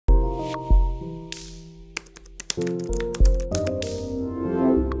Welcome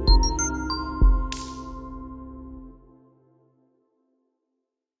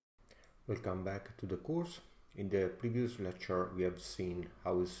back to the course. In the previous lecture we have seen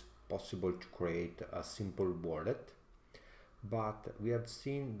how it's possible to create a simple wallet, but we have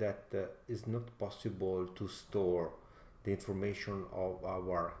seen that it's not possible to store the information of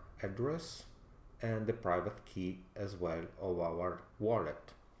our address and the private key as well of our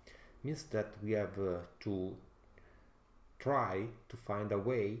wallet. Means that we have to try to find a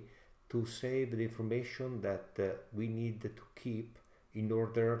way to save the information that we need to keep in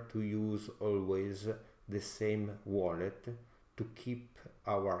order to use always the same wallet to keep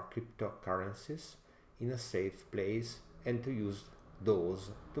our cryptocurrencies in a safe place and to use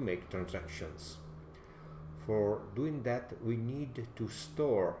those to make transactions. For doing that, we need to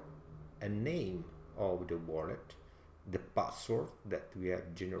store a name of the wallet, the password that we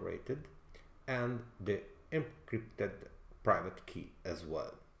have generated, and the encrypted private key as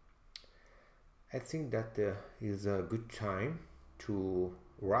well. I think that is a good time to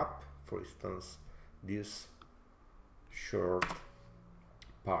wrap, for instance, this short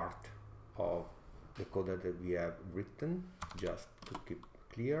part of the code that we have written, just to keep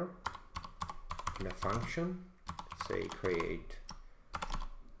clear. In a function, say create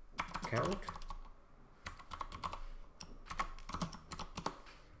account,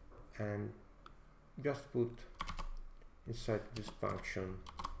 and just put inside this function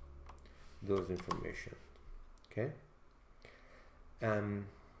those information. Okay.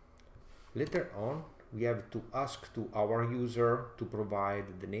 Later on, we have to ask to our user to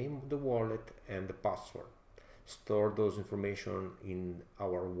provide the name of the wallet and the password. Store those information in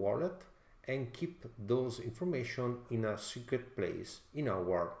our wallet and keep those information in a secret place in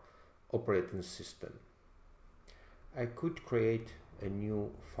our operating system. I could create a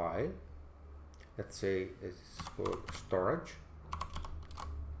new file. Let's say it's called storage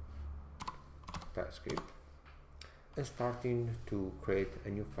TypeScript, and starting to create a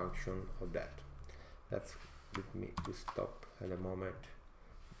new function of that. Let me stop at a moment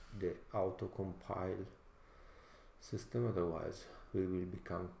the auto compile system, otherwise we will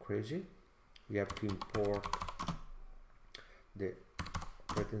become crazy. We have to import the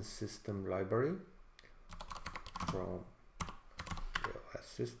operating system library from the OS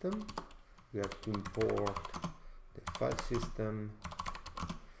system. We have to import the file system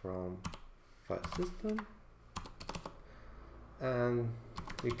from file system, and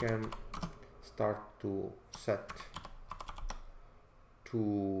we can start to set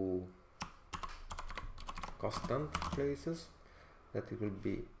two constant places that it will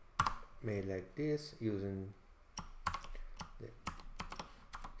be made like this using the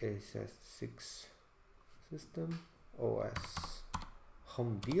AS6 system. OS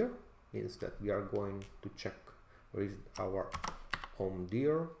home dir means that we are going to check where is our home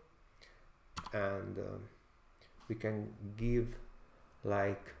dir, and we can give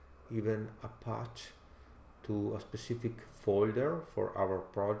like even a path to a specific folder for our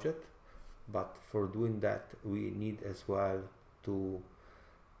project, but for doing that we need as well to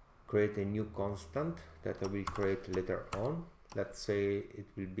create a new constant that I will create later on. Let's say it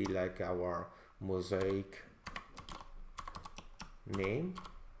will be like our mosaic name.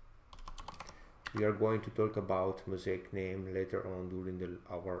 We are going to talk about mosaic name later on during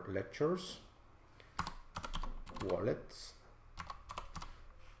our lectures. Wallets.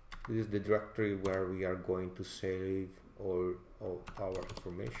 This is the directory where we are going to save all of our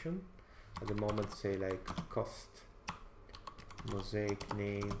information. At the moment, say like cost mosaic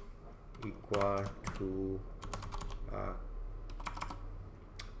name equal to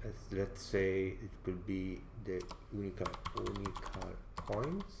let's say it could be the unique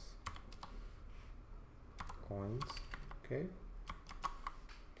coins. Okay.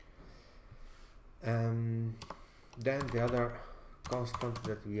 Then the other constant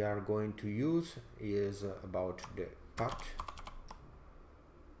that we are going to use is about the path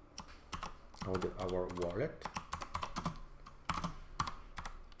of our wallet.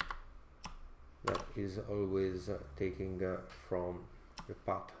 That is always taking from the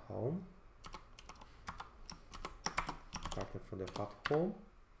path home, starting from the path home,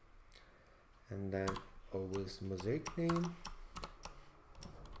 and then always mosaic name,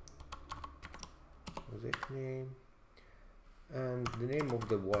 and the name of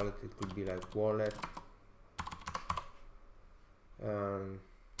the wallet, it could be like wallet,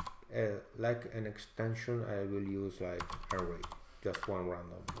 like an extension I will use like array, just one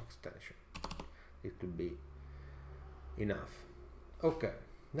random extension. It could be enough. Okay,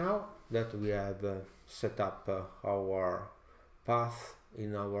 now that we have set up our path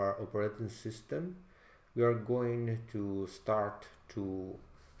in our operating system, we are going to start to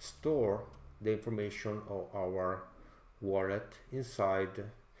store the information of our wallet inside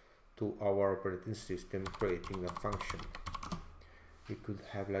to our operating system, creating a function. We could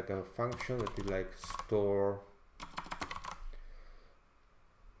have like a function that is like store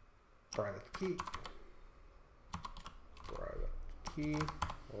private key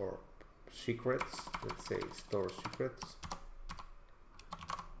or secrets, let's say store secrets,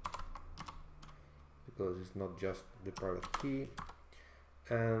 because it's not just the private key.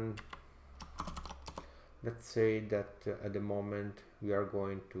 And let's say that at the moment we are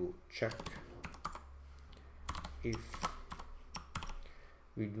going to check if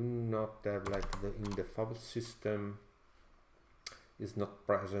we do not have like in the file system is not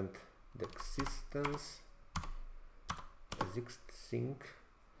present the existing,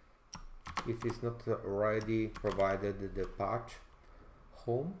 if it's not already provided the path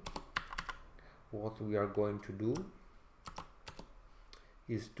home. What we are going to do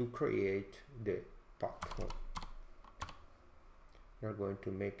is to create the path home. We are going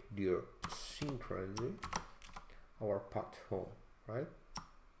to make dir synchrony our path home, right?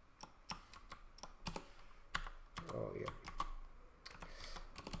 Oh yeah,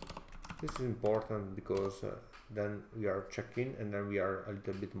 this is important because then we are checking, and then we are a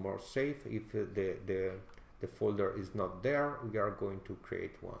little bit more safe. If the folder is not there, we are going to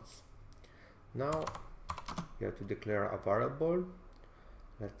create ones. Now you have to declare a variable,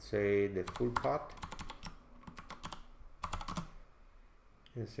 let's say the full path,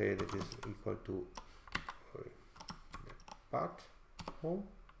 and say that is equal to the path home,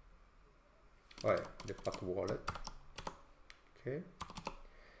 the path wallet. Okay,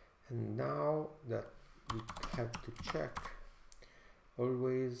 and now that we have to check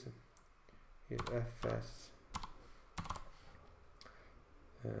always if fs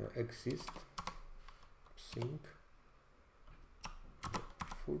exist sync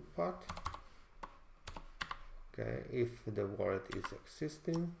full path. Okay, if the wallet is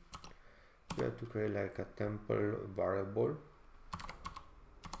existing, we have to create like a temple variable,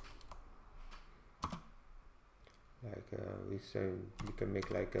 like we can make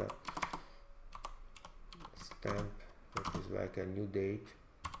like a stamp that is like a new date,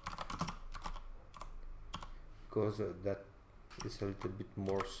 because that is a little bit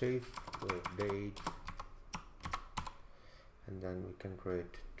more safe. Date, and then we can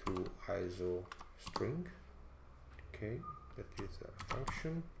create two ISO string. Okay, that is a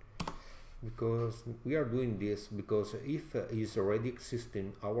function, because we are doing this because if is already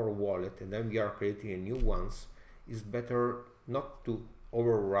existing our wallet and then we are creating a new ones, it's better not to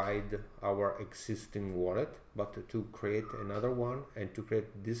override our existing wallet, but to create another one, and to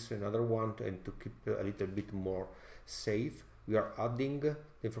create this another one, and to keep a little bit more safe, we are adding the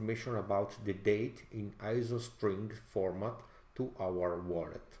information about the date in ISO string format to our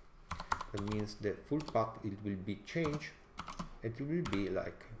wallet. That means the full path, it will be changed, and it will be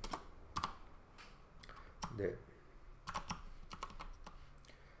like the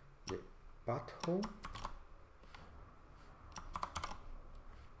path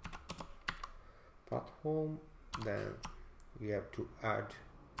home, then we have to add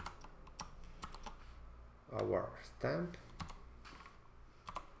our stamp,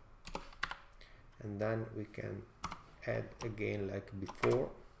 and then we can add again like before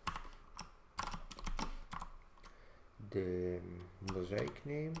the mosaic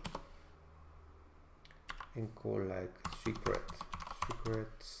name, and call like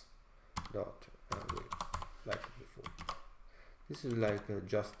secrets dot like before. This is like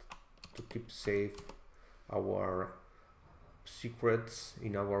just to keep safe our secrets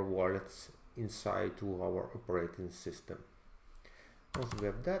in our wallets inside to our operating system. Once we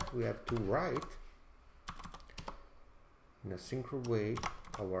have that, we have to write in a synchronous way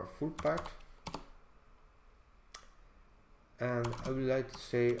our full path, and I would like to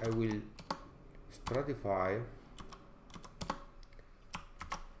say I will stratify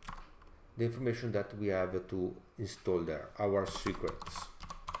the information that we have to install there, our secrets.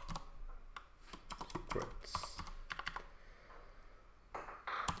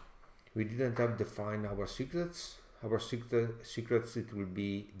 We didn't have defined our secrets. Our secrets, it will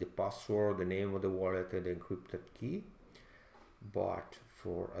be the password, the name of the wallet, and the encrypted key. But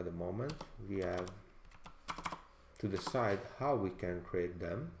for at the moment, we have to decide how we can create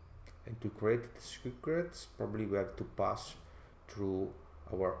them. And to create the secrets, probably we have to pass through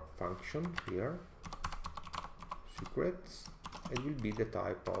our function here, secrets. It will be the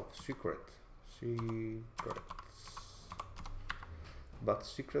type of secrets. But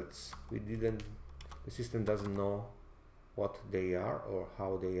secrets, the system doesn't know what they are or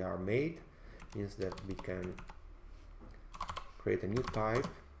how they are made, means that we can create a new type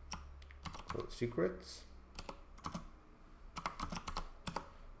called secrets,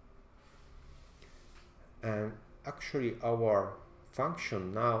 and actually our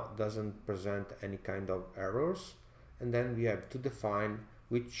function now doesn't present any kind of errors, and then we have to define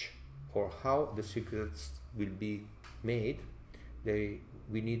which or how the secrets will be made. We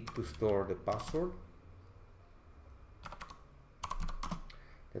need to store the password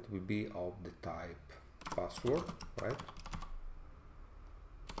that will be of the type password, right?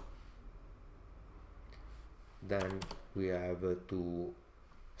 Then we have to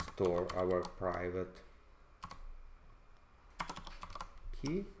store our private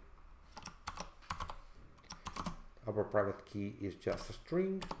key. Our private key is just a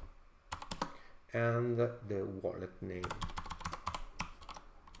string, and the wallet name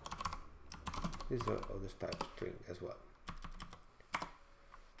is of this type string as well.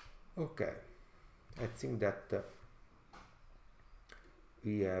 Okay, I think that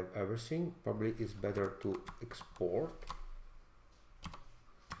we have everything. Probably it's better to export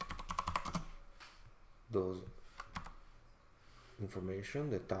those information,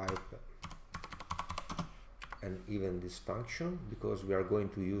 the type and even this function, because we are going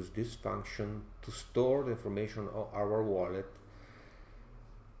to use this function to store the information of our wallet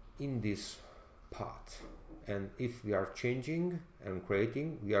in this path. And if we are changing and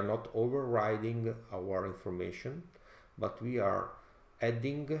creating, we are not overriding our information, but we are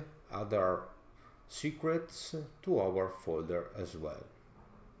adding other secrets to our folder as well.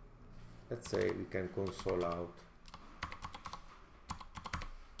 Let's say we can console out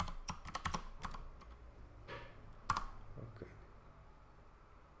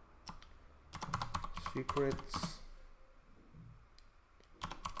secrets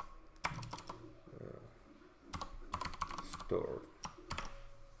stored.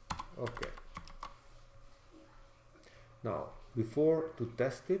 Okay. Now, before to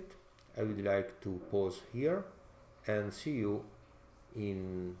test it, I would like to pause here and see you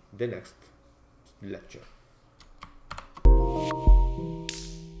in the next lecture.